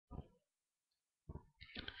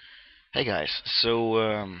Hey guys,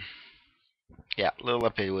 so yeah, a little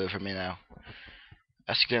update away from me now.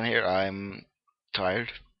 As you can hear, I'm tired,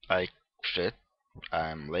 like shit.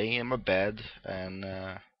 I'm laying in my bed, and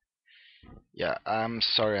yeah, I'm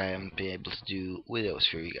sorry I haven't been able to do videos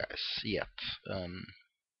for you guys yet. Um,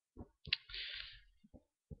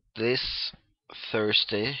 this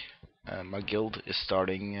Thursday, my guild is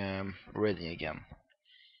starting raiding again,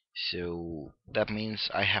 so that means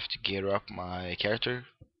I have to gear up my character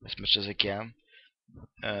as much as I can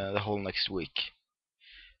the whole next week.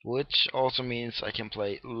 Which also means I can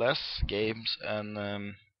play less games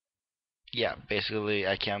and yeah, basically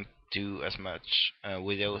I can't do as much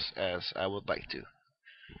videos as I would like to.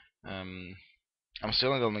 Um, I'm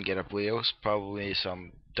still gonna get up videos, probably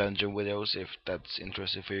some dungeon videos if that's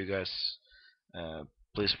interesting for you guys. Uh,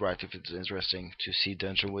 Please write if it's interesting to see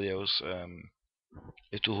dungeon videos.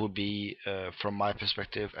 It will be from my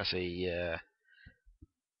perspective as a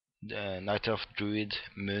Night Elf Druid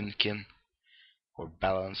Moonkin or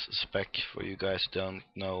Balance spec for you guys who don't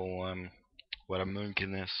know what a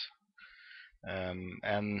Moonkin is.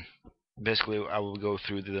 And basically I will go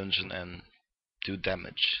through the dungeon and do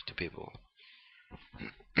damage to people.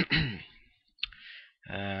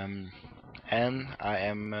 um, and I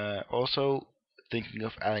am also thinking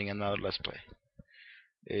of adding another Let's Play.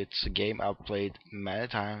 It's a game I've played many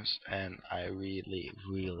times and I really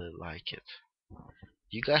like it.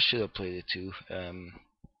 You guys should have played it too.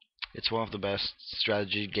 It's one of the best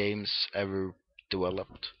strategy games ever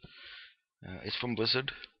developed. It's from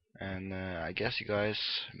Blizzard, and I guess you guys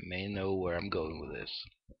may know where I'm going with this.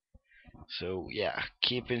 So yeah,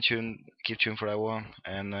 keep tuned for that one.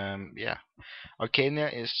 And yeah,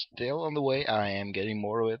 Arcania is still on the way. I am getting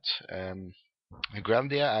more of it.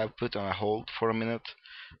 Grandia I put on a hold for a minute.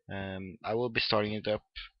 I will be starting it up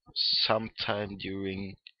sometime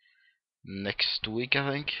during next week,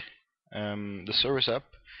 I think. The server's up.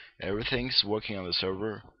 Everything's working on the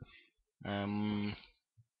server. Um,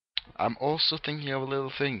 I'm also thinking of a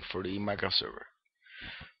little thing for the Minecraft server.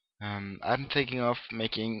 I'm thinking of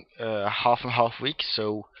making half and half week.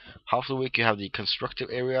 So half the week you have the constructive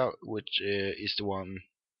area, which is the one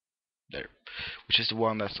there, which is the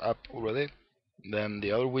one that's up already. Then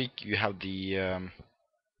the other week you have the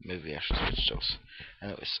maybe I should switch those.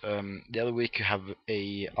 Anyways, the other week you have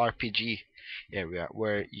a RPG area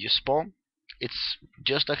where you spawn. It's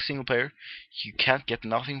just like single player. You can't get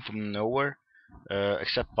nothing from nowhere,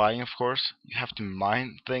 except buying, of course. You have to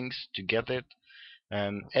mine things to get it,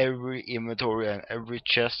 and every inventory and every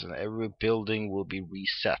chest and every building will be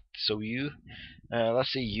reset. So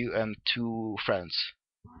let's say you and two friends,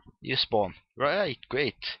 you spawn. Right,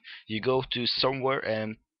 great. You go to somewhere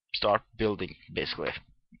and start building, basically.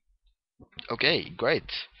 Okay,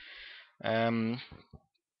 great. Um,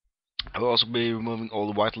 I will also be removing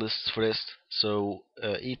all the whitelists for this. So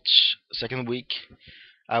each second week,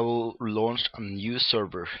 I will launch a new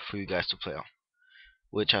server for you guys to play on,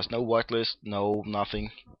 which has no whitelist, no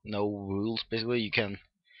nothing, no rules. Basically, you can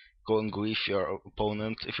go and grief your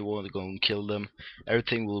opponent if you want to go and kill them.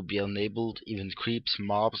 Everything will be enabled, even creeps,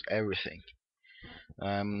 mobs, everything.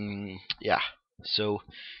 Yeah. So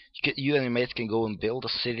you and your mates can go and build a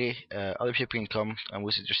city. Other people can come and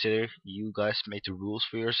visit your city. You guys make the rules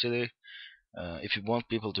for your city. If you want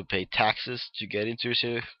people to pay taxes to get into your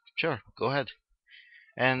city, sure, go ahead.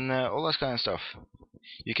 And all that kind of stuff.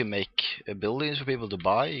 You can make buildings for people to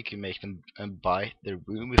buy. You can make them buy their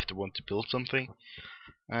room if they want to build something.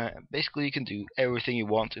 Basically, you can do everything you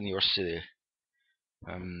want in your city.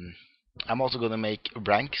 Um, I'm also gonna make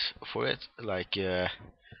ranks for it, like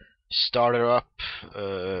starter up,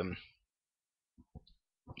 um,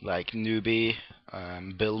 like newbie,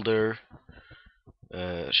 builder,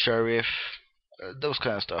 sheriff, those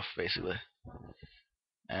kind of stuff, basically.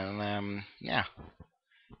 And yeah,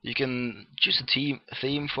 you can choose a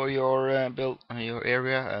theme for your build, your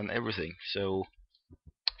area, and everything. So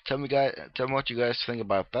tell me what you guys think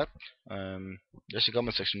about that. There's a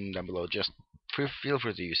comment section down below. Just feel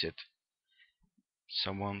free to use it.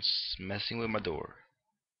 Someone's messing with my door.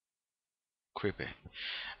 Creepy.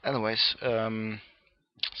 Anyways,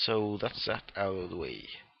 so that's that out of the way.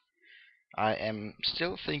 I am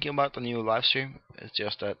still thinking about a new live stream. It's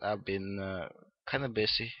just that I've been kind of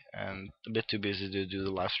busy and a bit too busy to do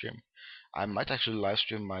the live stream. I might actually live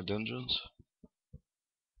stream my dungeons.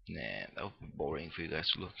 Nah, that would be boring for you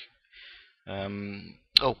guys to look.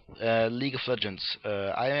 League of Legends.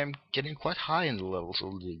 I am getting quite high in the levels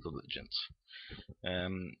of League of Legends.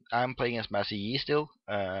 I'm playing as Massey Yi still,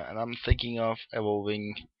 and I'm thinking of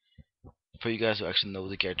evolving. For you guys who actually know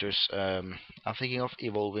the characters, I'm thinking of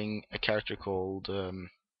evolving a character called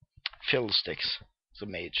Fiddlesticks, the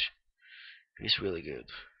mage. He's really good.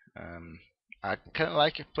 I kind of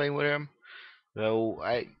like playing with him, though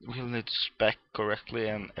I really need to spec correctly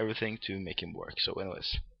and everything to make him work. So,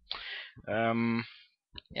 anyways, um,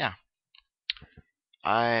 yeah,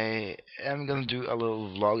 I am gonna do a little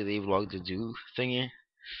vlog, the vlog to do thingy.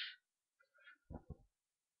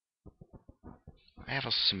 I have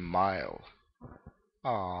a smile.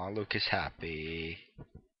 Aw, look, he's happy.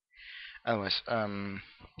 Anyways,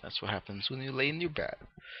 that's what happens when you lay in your bed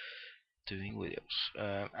doing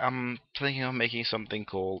videos. I'm thinking of making something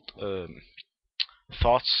called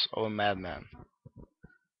Thoughts of a Madman,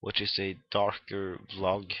 which is a darker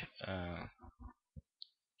vlog,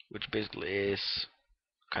 which basically is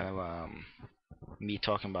kind of me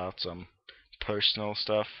talking about some personal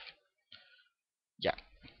stuff. Yeah,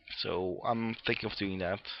 so I'm thinking of doing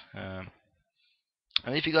that.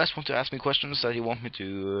 And if you guys want to ask me questions that you want me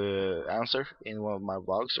to answer in one of my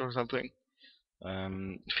vlogs or something,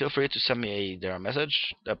 feel free to send me a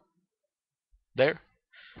message up there,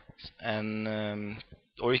 and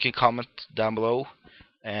or you can comment down below,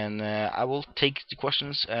 and I will take the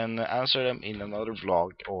questions and answer them in another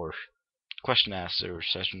vlog or question answer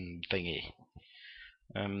session thingy.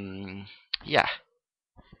 Yeah,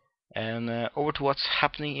 and over to what's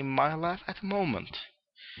happening in my life at the moment.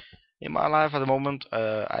 In my life at the moment,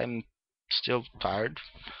 I'm still tired,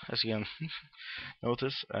 as you can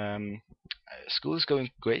notice. School is going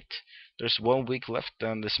great. There's 1 week left,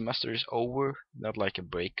 and the semester is over. Not like a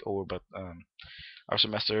break over, but our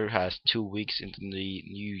semester has 2 weeks into the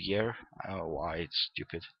new year. I don't know why, it's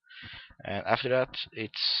stupid. And after that,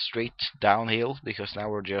 it's straight downhill because now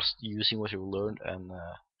we're just using what we learned and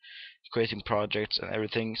creating projects and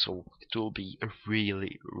everything. So it will be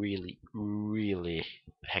really, really, really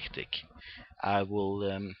hectic. I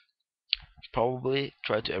will probably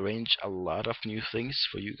try to arrange a lot of new things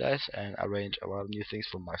for you guys and arrange a lot of new things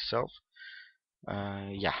for myself.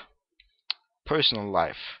 Yeah, personal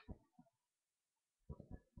life.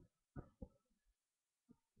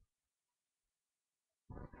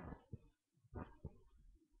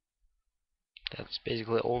 That's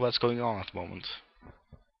basically all that's going on at the moment.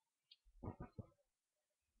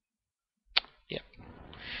 Yeah.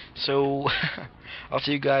 So I'll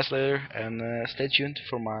see you guys later, and stay tuned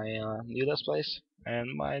for my new Let's Plays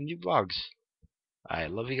and my new vlogs. I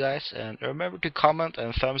love you guys, and remember to comment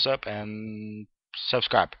and thumbs up and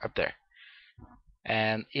subscribe up there.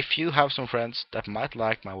 And if you have some friends that might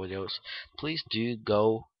like my videos, please do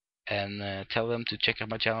go and tell them to check out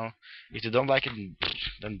my channel. If they don't like it,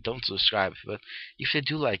 then don't subscribe. But if they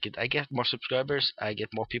do like it, I get more subscribers, I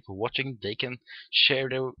get more people watching. They can share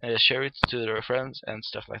it to their friends and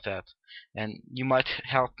stuff like that. And you might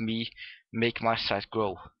help me make my site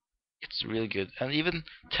grow. It's really good. And even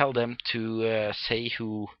tell them to say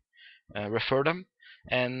who refer them,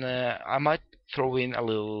 and I might throw in a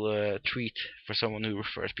little treat for someone who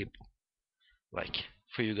refers people, like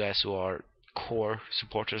for you guys who are core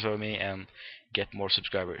supporters of me and get more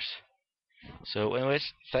subscribers. So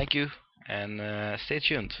anyways, thank you, and stay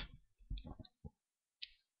tuned.